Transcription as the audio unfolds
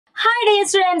Hi dear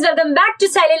students, welcome back to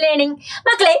Xylem Learning.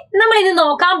 മക്കളെ നമ്മൾ ഇന്ന്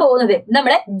നോക്കാൻ പോകുന്നത്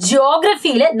നമ്മുടെ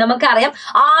ജോഗ്രഫിയിൽ നമുക്കറിയാം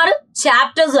 6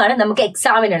 ചാപ്റ്റേഴ്സ് ആണ് നമുക്ക്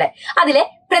എക്സാമിനുള്ള. അതിലെ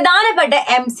പ്രധാനപ്പെട്ട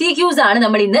MCQs ആണ്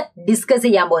നമ്മൾ ഇന്ന് ഡിസ്കസ്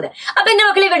ചെയ്യാൻ പോകുന്നത്. അപ്പൊ എന്റെ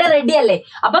മക്കൾ ഇവിടെ റെഡി അല്ലേ?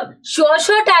 അപ്പം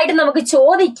ഷോർട്ട് ആയിട്ട് നമുക്ക്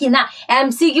ചോദിക്കുന്ന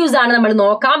MCQs ആണ് നമ്മൾ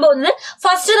നോക്കാൻ പോകുന്നത്.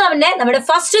 ഫസ്റ്റ് നമ്മുടെ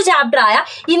ഫസ്റ്റ് ചാപ്റ്റർ ആയ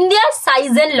ഇന്ത്യ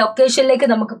സൈസ് ആൻഡ് ലൊക്കേഷനിലേക്ക്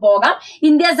നമുക്ക് പോകാം.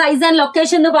 ഇന്ത്യ സൈസ് ആൻഡ്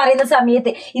ലൊക്കേഷൻ എന്ന് പറയുന്ന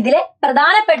സമയത്ത് ഇതിലെ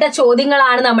പ്രധാനപ്പെട്ട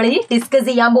ചോദ്യങ്ങളാണ് നമ്മൾ ഇനി ഡിസ്കസ്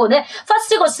ചെയ്യാൻ പോകുന്നത്.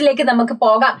 ഫസ്റ്റ് ക്വസ്റ്റ്യനിലേക്ക് നമുക്ക്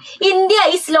പോകാം. India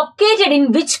is located in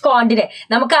which continent?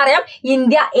 നമുക്കറിയാം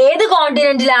ഇന്ത്യ ഏത്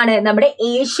കോണ്ടിനെന്റിലാണ്? നമ്മുടെ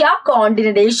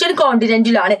ഏഷ്യൻ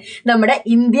കോണ്ടിനെന്റിലാണ് നമ്മുടെ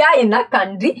ഇന്ത്യ എന്ന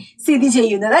കൺട്രി സ്ഥിതി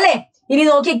ചെയ്യുന്നത് അല്ലെ. ഇനി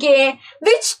നോക്കിക്കേ,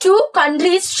 which two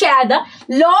countries share the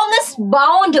longest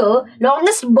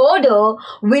border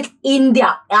with India?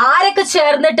 ആരൊക്കെ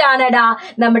ചേർന്നിട്ടാണെടാ?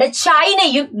 നമ്മുടെ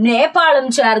ചൈനയും നേപ്പാളും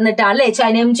ചേർന്നിട്ടാണ് അല്ലെ.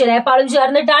 ചൈനയും നേപ്പാളും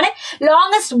ചേർന്നിട്ടാണ്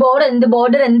ലോങ്സ്റ്റ്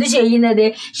ബോർഡർ എന്ത് ചെയ്യുന്നത്?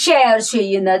 ഷെയർ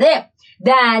ചെയ്യുന്നത്.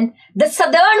 Then the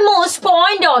southernmost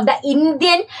point of the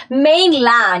Indian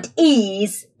mainland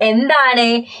is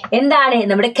എന്താണ്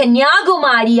നമ്മുടെ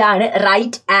കന്യാകുമാരിയാണ്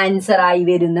റൈറ്റ് ആൻസർ ആയി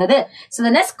വരുന്നത്. So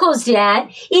the next question,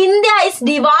 India is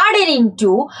divided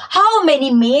into how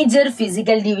many major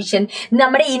physical division?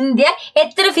 നമ്മുടെ ഇന്ത്യ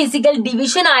എത്ര ഫിസിക്കൽ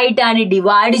ഡിവിഷൻ ആയിട്ടാണ്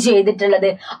ഡിവൈഡ് ചെയ്തിട്ടുള്ളത്?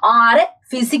 6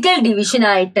 ഫിസിക്കൽ ഡിവിഷൻ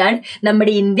ആയിട്ടാണ്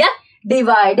നമ്മുടെ ഇന്ത്യ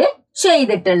ഡിവൈഡ്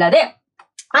ചെയ്തിട്ടുള്ളത്.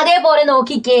 അതേപോലെ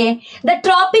നോക്കിക്കേ, the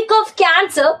tropic of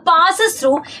cancer passes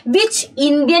through which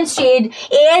Indian state?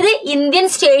 ഏത് Indian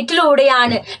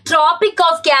സ്റ്റേറ്റിലൂടെയാണ് tropic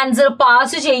of cancer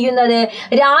pass ചെയ്യുന്നത്?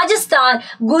 രാജസ്ഥാൻ,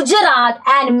 ഗുജറാത്ത്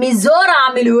ആൻഡ്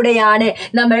മിസോറാമിലൂടെയാണ്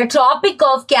നമ്മുടെ ട്രോപ്പിക്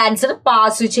ഓഫ് ക്യാൻസർ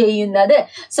പാസ് ചെയ്യുന്നത്.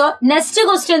 സോ നെക്സ്റ്റ്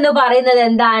ക്വസ്റ്റ്യൻ എന്ന് പറയുന്നത്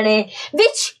എന്താണ്?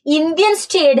 Which Indian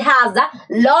state has the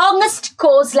longest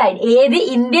cost line? ഏത്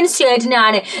ഇന്ത്യൻ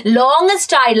സ്റ്റേറ്റിനാണ്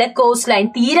ലോങ്സ്റ്റ് ആയിട്ടുള്ള cost line,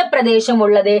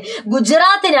 തീരപ്രദേശമുള്ളത്?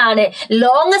 Gujarat ാണ്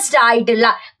ലോങ്സ്റ്റ് ആയിട്ടുള്ള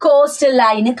കോസ്റ്റൽ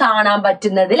ലൈന് കാണാൻ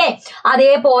പറ്റുന്നത് അല്ലെ.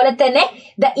 അതേപോലെ തന്നെ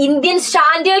the Indian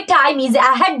standard time is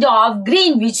ahead of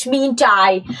Greenwich mean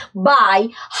time by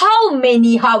how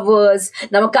many hours?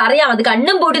 നമുക്കറിയാം, അത്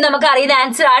കണ്ണും പൂട്ടി നമുക്ക് അറിയുന്ന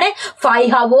ആൻസർ ആണ്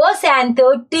 5 hours and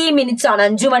 30 minutes ആണ്.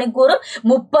 5 മണിക്കൂറും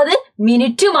 30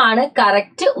 മിനിറ്റുമാണ്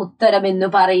കറക്റ്റ് ഉത്തരം എന്ന്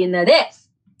പറയുന്നത്.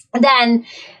 Then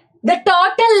the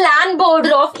total land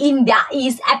border of India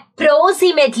is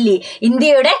approximately,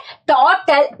 ഇന്ത്യയുടെ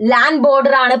ടോട്ടൽ ലാൻഡ്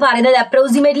ബോർഡർ ആണ് പറയുന്നത്.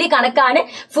 അപ്രോക്സിമേറ്റ്ലി കണക്കാണ്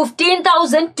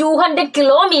 15,200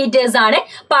 കിലോമീറ്റേഴ്സ് ആണ്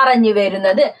പറഞ്ഞു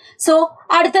വരുന്നത്. സോ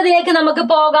അടുത്തതിലേക്ക് നമുക്ക്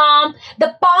പോകാം. The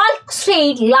park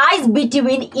state lies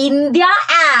between India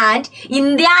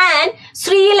and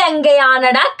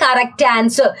ശ്രീലങ്കയാണടാ correct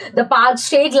answer. The park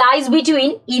state lies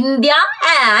between India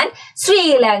and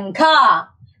Sri Lanka.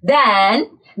 Then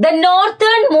the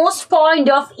northern most point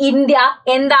of India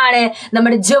എന്താണ്?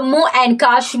 നമ്മുടെ ജമ്മു ആൻഡ്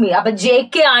കാശ്മീർ. അപ്പൊ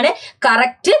JK ആണ്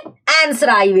കറക്റ്റ് ആൻസർ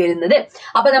ആയി വരുന്നത്.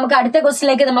 അപ്പൊ നമുക്ക് അടുത്ത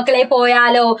ക്വസ്റ്റ്യനിലേക്ക് നമുക്കളെ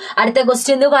പോയാലോ? അടുത്ത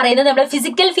ക്വസ്റ്റ്യൻ എന്ന് പറയുന്നത് നമ്മുടെ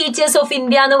ഫിസിക്കൽ ഫീച്ചേഴ്സ് ഓഫ്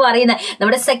ഇന്ത്യ എന്ന് പറയുന്ന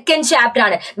നമ്മുടെ സെക്കൻഡ് ചാപ്റ്റർ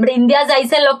ആണ്. നമ്മുടെ ഇന്ത്യ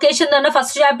സൈസ് ആൻഡ് ലൊക്കേഷൻ എന്ന് പറഞ്ഞ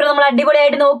ഫസ്റ്റ് ചാപ്റ്റർ നമ്മൾ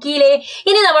അടിപൊളിയായിട്ട് നോക്കിയില്ലേ.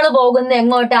 ഇനി നമ്മൾ പോകുന്നത്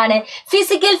എങ്ങോട്ടാണ്?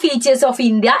 ഫിസിക്കൽ ഫീച്ചേഴ്സ് ഓഫ്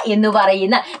ഇന്ത്യ എന്ന്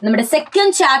പറയുന്ന നമ്മുടെ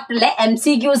സെക്കൻഡ് ചാപ്റ്ററിലെ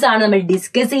MCQs ആണ് നമ്മൾ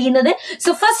ഡിസ്കസ് ചെയ്യുന്നത്.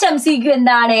 സോ ഫസ്റ്റ് MCQ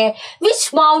എന്താണ്? Which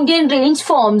mountain range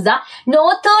forms the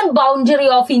northern boundary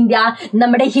of India?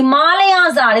 നമ്മുടെ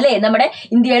ഹിമാലയാസ് ആണ് അല്ലെ നമ്മുടെ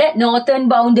ഇന്ത്യയുടെ നോർത്തേൺ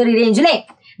ബൗണ്ടറി റേഞ്ച് അല്ലെ.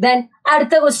 Then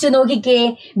അടുത്ത ക്വസ്റ്റ്യൻ നോക്കിക്കേ,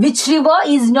 which river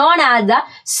is known as the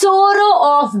sorrow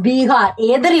of Bihar?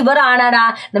 ഏത് റിവർ ആണാടാ?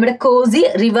 നമ്മുടെ കോസി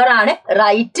റിവർ ആണ്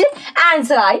റൈറ്റ്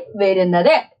ആൻസർ ആയി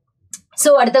വരുന്നത്.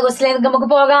 സോ അടുത്ത ക്വസ്റ്റ്യനിലേക്ക് നമുക്ക്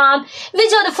പോകാം.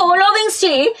 Which of the following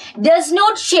state does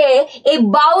not share A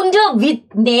ബൗണ്ടർ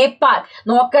വിത്ത് നേപ്പാൾ?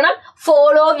 നോക്കണം,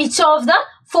 which of the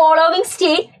following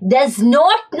state does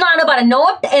not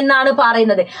എന്നാണ്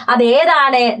പറയുന്നത്. അത്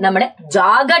ഏതാണ്? നമ്മുടെ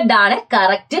ജാർഖണ്ഡ് ആണ്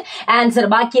കറക്റ്റ് ആൻസർ.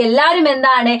 ബാക്കി എല്ലാവരും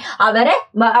എന്താണ്?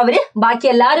 ബാക്കി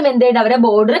എല്ലാവരും എന്തുണ്ട്? അവരെ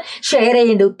ബോർഡർ ഷെയർ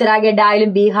ചെയ്യുന്നുണ്ട്. ഉത്തരാഖണ്ഡ്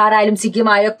ആയാലും ബീഹാർ ആയാലും സിക്കിം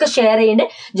ആയാലും ഒക്കെ ഷെയർ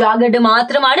ചെയ്യുന്നുണ്ട്. ജാർഖണ്ഡ്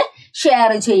മാത്രമാണ്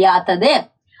ഷെയർ ചെയ്യാത്തത്.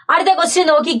 അടുത്ത ക്വസ്റ്റ്യൻ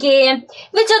നോക്കിക്കേ,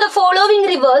 which of the following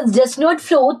reverse does not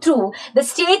flow through the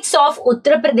States of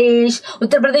Uttar Pradesh?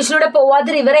 ഉത്തർപ്രദേശിലൂടെ പോവാത്ത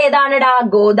റിവർ ഏതാണെടാ?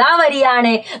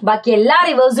 ഗോദാവരിയാണ്. ബാക്കി എല്ലാ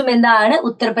റിവേഴ്സും എന്താണ്?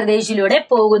 ഉത്തർപ്രദേശിലൂടെ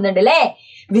പോകുന്നുണ്ട് അല്ലെ.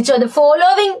 Which of the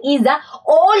following is the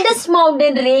oldest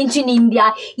mountain range in India?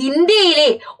 ഇന്ത്യയിലെ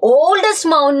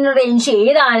ഓൾഡസ്റ്റ് മൗണ്ടൻ റേഞ്ച്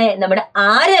ഏതാണ്? നമ്മുടെ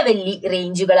ആരവല്ലി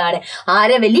റേഞ്ചുകളാണ്.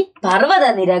 ആരവല്ലി പർവ്വത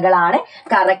നിരകളാണ്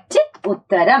കറക്റ്റ്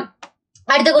ഉത്തരം.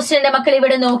 അടുത്ത ക്വസ്റ്റ്യന്റെ മക്കൾ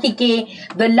ഇവിടെ നോക്കിക്കേ,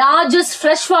 the largest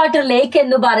fresh water lake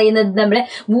എന്ന് പറയുന്നത് നമ്മുടെ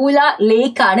മൂല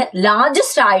ലേക്ക് ആണ്.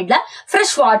 ലാർജസ്റ്റ് ആയിട്ടുള്ള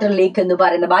ഫ്രഷ് വാട്ടർ ലേക്ക് എന്ന്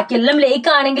പറയുന്നത്. ബാക്കിയെല്ലാം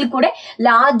ലേക്ക് ആണെങ്കിൽ കൂടെ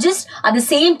largest at the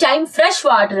same time fresh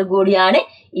water കൂടിയാണ്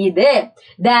ഇത്.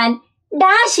 Then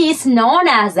Dash is known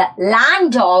as the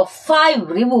land of 5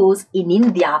 rivers in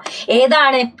India.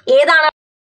 ഏതാണ്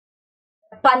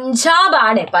പഞ്ചാബ്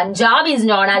ആണ്. Punjab is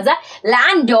known as A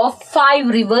land of 5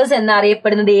 rivers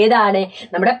എന്നറിയപ്പെടുന്നത് ഏതാണ്?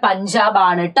 നമ്മുടെ പഞ്ചാബ്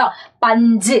ആണ് കേട്ടോ.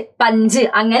 പഞ്ച്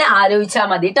അങ്ങനെ ആലോചിച്ചാൽ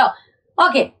മതി കേട്ടോ.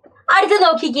 ഓക്കെ, അടുത്ത്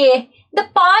നോക്കിക്കേ. The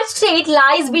part state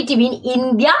lies between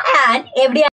India and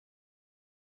എവിടെയാണ്?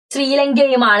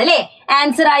 ശ്രീലങ്കയുമാണ് അല്ലെ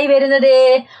ആൻസർ ആയി വരുന്നത്.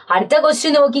 അടുത്ത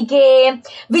ക്വസ്റ്റ്യൻ നോക്കിക്കേ.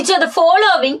 Which of the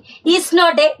following is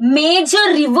not A major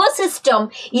river system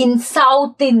in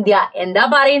south India? എന്താ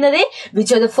പറയുന്നത്?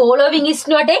 Which of the following is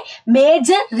not A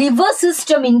major river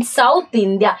system in south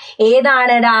India?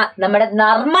 ഏതാണെടാ? നമ്മുടെ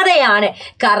നർമ്മദയാണ്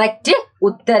correct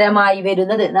ഉത്തരമായി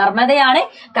വരുന്നത്. നർമ്മദയാണ്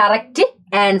കറക്റ്റ്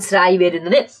ആൻസർ ആയി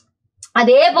വരുന്നത്.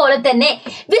 അതേപോലെ തന്നെ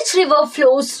which river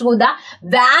flows through the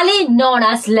Valley known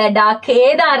as Ladakh?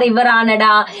 ഏതാ റിവർ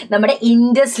ആണെടാ? നമ്മുടെ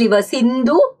ഇൻഡസ് റിവർ,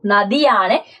 സിന്ധു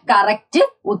നദിയാണ് കറക്റ്റ്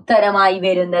ഉത്തരമായി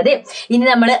വരുന്നത്. ഇനി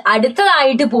നമ്മൾ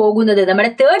അടുത്തതായിട്ട് പോകുന്നത്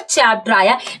നമ്മുടെ 3rd ചാപ്റ്റർ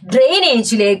ആയ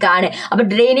ഡ്രെയിനേജിലേക്കാണ്. അപ്പൊ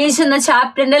ഡ്രെയിനേജ് എന്ന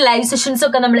ചാപ്റ്ററിന്റെ ലൈവ് സെഷൻസ്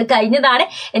ഒക്കെ നമ്മൾ കഴിഞ്ഞതാണ്.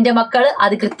 എന്റെ മക്കൾ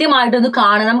അത് കൃത്യമായിട്ടൊന്ന്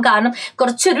കാണണം, കാരണം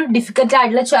കുറച്ചൊരു ഡിഫിക്കൽട്ട്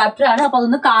ആയിട്ടുള്ള ചാപ്റ്റർ ആണ്. അപ്പൊ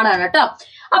അതൊന്ന് കാണാൻ കേട്ടോ.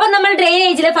 അപ്പൊ നമ്മൾ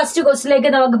ഡ്രെയിനേജിലെ ഫസ്റ്റ് ക്വസ്റ്റിലേക്ക്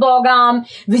നമുക്ക് പോകാം.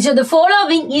 Which of the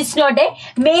following is not A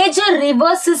major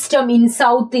river system in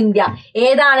south India?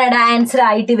 ഏതാണ് ആൻസർ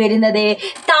ആയിട്ട് വരുന്നത്?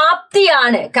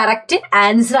 താപ്തിയാണ് കറക്റ്റ്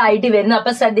ആൻസർ ആയിട്ട് വരുന്നത്.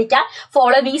 അപ്പൊ ശ്രദ്ധിക്കാം,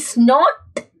 ഫോളോ ഈസ്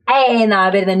നോട്ട് എന്നാ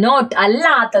വരുന്നത്, നോട്ട്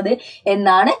അല്ലാത്തത്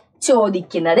എന്നാണ്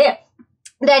ചോദിക്കുന്നത്.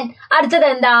 Then അടുത്തത്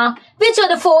എന്താ? Which of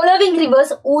the following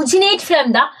rivers originate from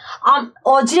the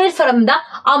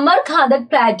Amarkantak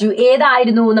പ്ലാറ്റു?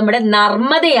 ഏതായിരുന്നു? നമ്മുടെ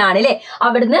നർമ്മദയാണ് അല്ലെ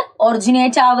അവിടുന്ന്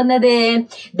ഒറിജിനേറ്റ് ആവുന്നത്.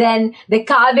 Then the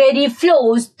Kaveri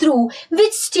flows through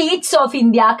which states of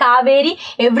India? Kaveri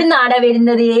എവിടുന്നാണ്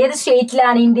വരുന്നത്? ഏത്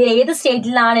സ്റ്റേറ്റിലാണ്? ഇന്ത്യ ഏത്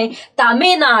സ്റ്റേറ്റിലാണ്?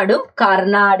 തമിഴ്നാടും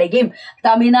കർണാടകയും.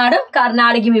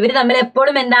 ഇവര് തമ്മിൽ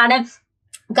എപ്പോഴും എന്താണ്?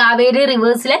 കാവേരി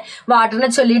റിവേഴ്സിലെ വാട്ടറിനെ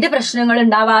ചൊല്ലിയിട്ട് പ്രശ്നങ്ങൾ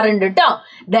ഉണ്ടാവാറുണ്ട് കേട്ടോ.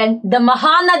 Then the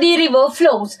Mahanadi river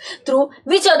flows through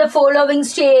which of the following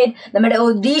state? നമ്മുടെ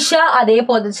ഒഡീഷ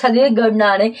അതേപോലെ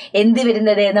ഛത്തീസ്ഗഡിനാണ് എന്ത്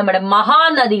വരുന്നത്? നമ്മുടെ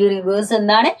മഹാനദി റിവേഴ്സ്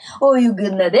എന്താണ്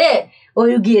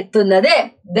ഒഴുകിയെത്തുന്നത്.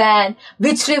 Then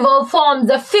which river forms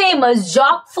the famous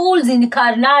Jog Falls in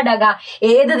Karnataka?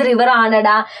 ഏത് റിവർ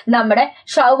ആണെടാ? നമ്മുടെ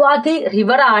ഷവാതി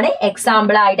റിവർ ആണ്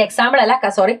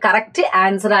കറക്റ്റ്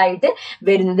ആൻസർ ആയിട്ട്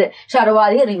വരുന്നത്.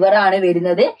 ഷർവാതി റിവർ ആണ്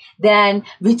വരുന്നത്. Then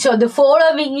which of the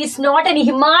following is not an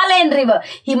Himalayan river?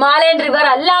 Himalayan river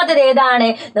അല്ലാത്തത് ഏതാണ്?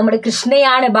 നമ്മുടെ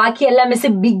കൃഷ്ണയാണ്. ബാക്കിയെല്ലാം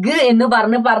മിസ് ബിഗ് എന്ന്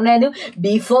പറഞ്ഞു.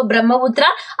 B for Brahmaputra,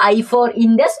 I for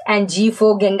Indus and G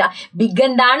for Ganga. Big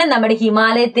എന്താണ്? നമ്മുടെ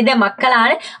ഹിമാലയത്തിന്റെ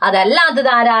മക്കളാണ്. അതല്ലാത്തത്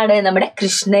ആരാണ്? നമ്മുടെ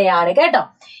കൃഷ്ണയാണ് കേട്ടോ.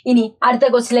 ഇനി അടുത്ത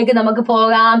ക്വസ്റ്റിലേക്ക് നമുക്ക്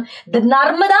പോകാം. The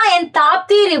Narmada and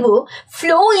Tapti river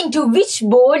flow in to which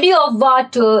body of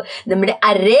water? നമ്മുടെ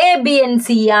അറേബ്യൻ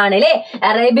സീ ആണ് അല്ലെ.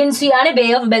 അറേബ്യൻ സീ ആണ്. ബേ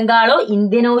ഓഫ് ബംഗാളോ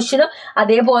ഇന്ത്യൻ ഓഷ്യനോ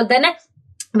അതേപോലെ തന്നെ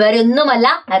വേറൊന്നുമല്ല,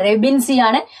 അറേബ്യൻ സീ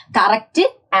ആണ് കറക്റ്റ്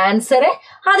ആൻസർ.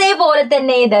 അതേപോലെ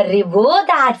തന്നെ the river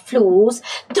that flows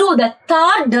through the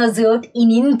Thar desert in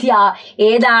India?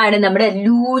 ഏതാണ്? നമ്മുടെ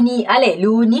ലൂനി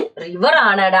റിവർ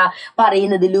ആണടാ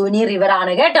പറയുന്നത്. ലൂനി റിവർ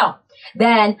ആണ് കേട്ടോ.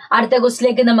 Then അടുത്ത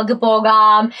ക്വസ്റ്റിലേക്ക് നമുക്ക്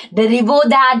പോകാം. The river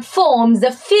that forms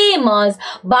the famous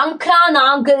Bankra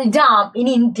Nangal Dam in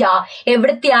India?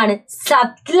 എവിടത്തെയാണ്?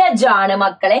 Sutlej ആണ്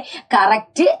മക്കളെ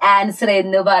കറക്റ്റ് ആൻസർ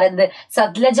എന്ന് പറയുന്നത്.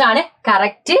 സത്ലജ് ആണ്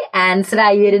കറക്റ്റ് ആൻസർ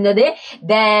ആയി വരുന്നത്.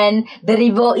 Then the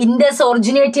river Indus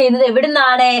originate ചെയ്യുന്നത്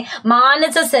എവിടുന്നാണ്?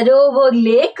 മാനസ സരോവർ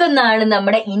ലേക്ക് എന്നാണ്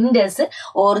നമ്മുടെ ഇൻഡസ്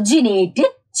ഒറിജിനേറ്റ്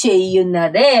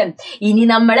ചെയ്യുന്നത്. ഇനി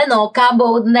നമ്മൾ നോക്കാൻ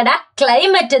പോകുന്നട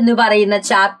ക്ലൈമറ്റ് എന്ന് പറയുന്ന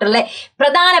ചാപ്റ്ററിലെ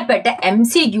പ്രധാനപ്പെട്ട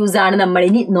MCQs ആണ് നമ്മൾ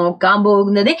ഇനി നോക്കാൻ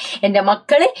പോകുന്നത്. എന്റെ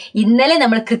മക്കള് ഇന്നലെ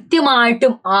നമ്മൾ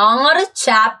കൃത്യമായിട്ടും 6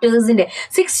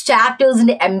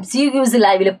 ചാപ്റ്റേഴ്സിന്റെ MCQs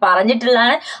ലൈവില്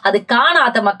പറഞ്ഞിട്ടുള്ളതാണ്. അത്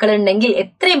കാണാത്ത മക്കളുണ്ടെങ്കിൽ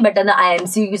എത്രയും പെട്ടെന്ന് ആ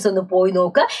MCQs ഒന്ന് പോയി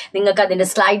നോക്കുക. നിങ്ങൾക്ക് അതിന്റെ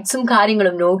സ്ലൈഡ്സും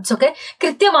കാര്യങ്ങളും നോട്ട്സും ഒക്കെ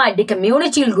കൃത്യമായിട്ട്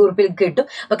കമ്മ്യൂണിറ്റി ഗ്രൂപ്പിൽ കിട്ടും.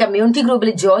 അപ്പൊ കമ്മ്യൂണിറ്റി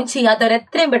ഗ്രൂപ്പിൽ ജോയിൻ ചെയ്യാത്തവർ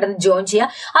എത്രയും പെട്ടെന്ന് ജോയിൻ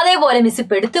ചെയ്യുക. അതേപോലെ മിസ്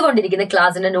എടുത്തുകൊണ്ടിരിക്കുന്ന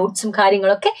ക്ലാസ്സിന്റെ നോട്ട്സും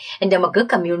കാര്യങ്ങളൊക്കെ എന്റെ നമുക്ക്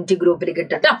കമ്മ്യൂണിറ്റി ഗ്രൂപ്പിൽ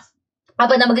കിട്ടും.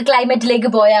 അപ്പൊ നമുക്ക് ക്ലൈമറ്റിലേക്ക്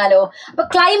പോയാലോ? അപ്പൊ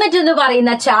ക്ലൈമറ്റ് എന്ന്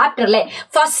പറയുന്ന ചാപ്റ്ററിലെ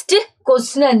ഫസ്റ്റ്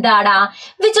ക്വസ്റ്റ്യൻ എന്താടാ?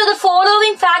 Which of the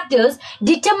following factors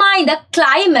determine the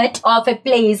climate of A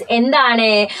place? എന്താണ്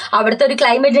അവിടുത്തെ ഒരു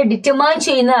ക്ലൈമറ്റ് ഡിറ്റർമൈൻ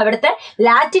ചെയ്യുന്നത്? അവിടുത്തെ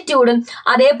ലാറ്റിറ്റ്യൂഡും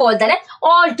അതേപോലെ തന്നെ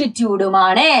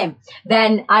ഓൾട്ടിറ്റ്യൂഡുമാണ്.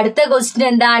 ദെൻ അടുത്ത ക്വസ്റ്റ്യൻ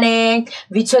എന്താണ്?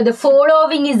 Which of the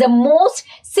following is the most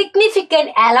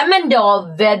significant element of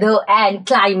whether and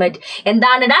climate?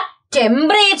 എന്താണെടാ?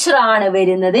 Temperature ആണ്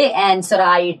വരുന്നത് ആൻസർ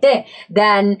ആയിട്ട്.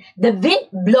 Then the wind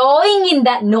blowing in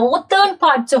the northern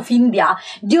parts of India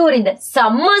during the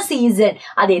summer season,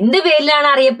 അത് എന്ത് പേരിലാണ്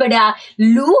അറിയപ്പെടുക?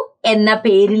 ലൂ എന്ന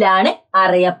പേരിലാണ്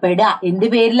അറിയപ്പെടുക. എന്ത്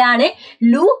പേരിലാണ്?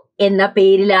 ലൂ എന്ന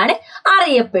പേരിലാണ്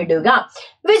അറിയപ്പെടുക.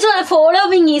 Which of the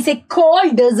following is a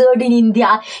cold desert in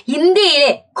India?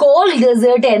 ഇന്ത്യയിലെ കോൾഡ്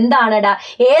ഡെസേർട്ട് എന്താണെടാ,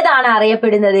 ഏതാണ്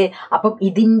അറിയപ്പെടുന്നത്? അപ്പം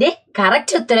ഇതിന്റെ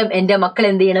കറക്റ്റ് ഉത്തരം എന്റെ മക്കൾ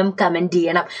എന്ത് ചെയ്യണം? കമന്റ്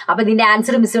ചെയ്യണം. അപ്പൊ ഇതിന്റെ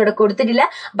ആൻസർ മിസ് ഇവിടെ കൊടുത്തിട്ടില്ല.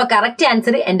 അപ്പൊ കറക്റ്റ്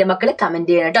ആൻസർ എന്റെ മക്കൾ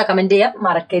കമന്റ് ചെയ്യണം കേട്ടോ. കമന്റ് ചെയ്യാൻ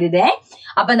മറക്കരുതേ.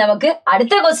 അപ്പൊ നമുക്ക്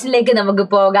അടുത്ത ക്വസ്റ്റ്യനിലേക്ക് നമുക്ക്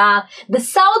പോകാം. The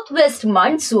south west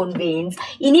monsoon veins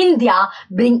in India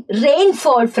bring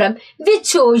rainfall from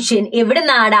which ocean? എവിടെ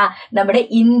നിന്നാടാ? നമ്മുടെ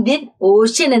ഇന്ത്യൻ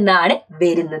ഓഷ്യൻ എന്നാണ്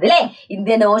വരുന്നത് അല്ലെ.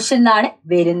 ഇന്ത്യൻ ഓഷ്യൻ എന്നാണ്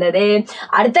വരുന്നത്.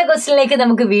 അടുത്ത ക്വസ്റ്റ്യനിലേക്ക്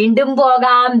നമുക്ക് വീണ്ടും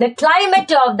പോകാം. The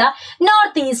climate of the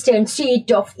northeastern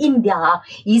state of India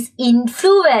is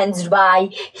influenced by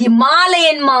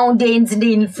Himalayan mountains.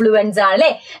 influence ആണ്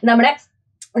അല്ലെ. നമ്മുടെ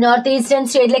നോർത്ത് ഈസ്റ്റേൺ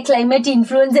സ്റ്റേറ്റിലെ ക്ലൈമറ്റ്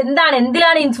ഇൻഫ്ലുവൻസ് എന്താണ്?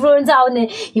 എന്തിലാണ് ഇൻഫ്ലുവൻസ്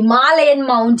ആവുന്നത്? ഹിമാലയൻ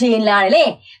മൗണ്ടെയിനിലാണ് അല്ലെ.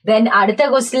 ദെൻ അടുത്ത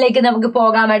ക്വസ്റ്റ്യനിലേക്ക് നമുക്ക്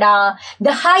പോകാമെടാ.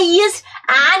 The highest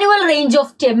annual range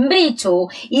of temperature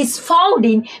is found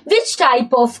in which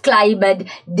type of climate?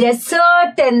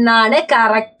 Desert എന്നാണ്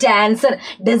കറക്റ്റ് ആൻസർ.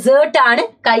 ഡെസേർട്ട് ആണ്.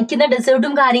 കഴിക്കുന്ന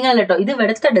ഡെസേർട്ടും കാര്യങ്ങളും കേട്ടോ. ഇത്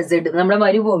ഇവിടുത്തെ ഡെസേർട്ട്, നമ്മുടെ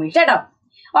മരുഭൂമി കേട്ടോ.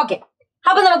 ഓക്കെ,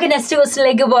 അപ്പൊ നമുക്ക് നെക്സ്റ്റ്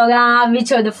ക്വസ്റ്റ്യനിലേക്ക് പോകാം.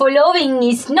 Which of the following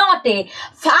is not A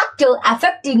factor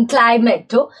affecting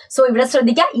climate? So ഇവിടെ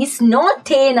ശ്രദ്ധിക്കുക, ഈസ്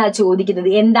നോട്ട് എ എന്നാ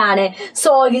ചോദിക്കുന്നത്. എന്താണ്?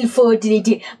 Soil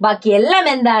fertility. ബാക്കി എല്ലാം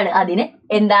എന്താണ്? അതിന്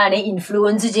എന്താണ്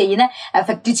ഇൻഫ്ലുവൻസ് ചെയ്യുന്ന,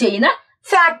 എഫക്ട് ചെയ്യുന്ന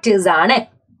ഫാക്ടേഴ്സ് ആണ്.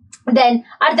 Then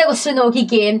അടുത്ത ക്വസ്റ്റ്യൻ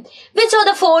നോക്കിക്കേ. Which of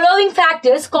the following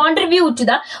factors contribute to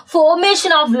the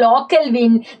formation of local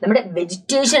wind? നമ്മുടെ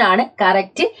വെജിറ്റേഷൻ ആണ്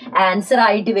കറക്റ്റ് ആൻസർ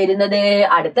ആയിട്ട് വരുന്നത്.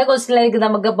 അടുത്ത ക്വസ്റ്റ്യനിലേക്ക്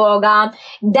നമുക്ക് പോകാം.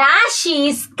 Dash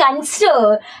is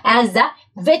considered as the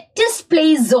wettest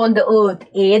place on the earth.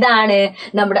 ഏതാണ്?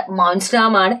 നമ്മുടെ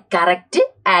മോൺസ്ട്രാം ആണ് കറക്റ്റ്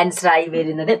ആൻസർ ആയി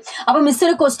വരുന്നത്. അപ്പൊ മിസ്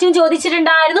ഒരു ക്വസ്റ്റ്യൻ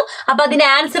ചോദിച്ചിട്ടുണ്ടായിരുന്നു. അപ്പൊ അതിന്റെ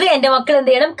ആൻസർ എന്റെ മക്കൾ എന്ത്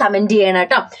ചെയ്യണം? കമന്റ് ചെയ്യണം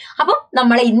കേട്ടോ. അപ്പൊ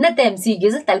നമ്മളെ ഇന്നത്തെ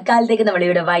MCQs തൽക്കാലത്തേക്ക്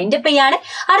നമ്മളിവിടെ വൈൻഡപ്പ് ചെയ്യാണ്.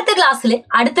 അടുത്ത ക്ലാസ്സിൽ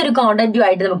അടുത്തൊരു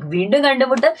കോണ്ടന്റുമായിട്ട് നമുക്ക് വീണ്ടും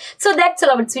കണ്ടുമുട്ടാം. So that's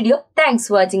all about video. Thanks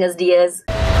for watching us dears.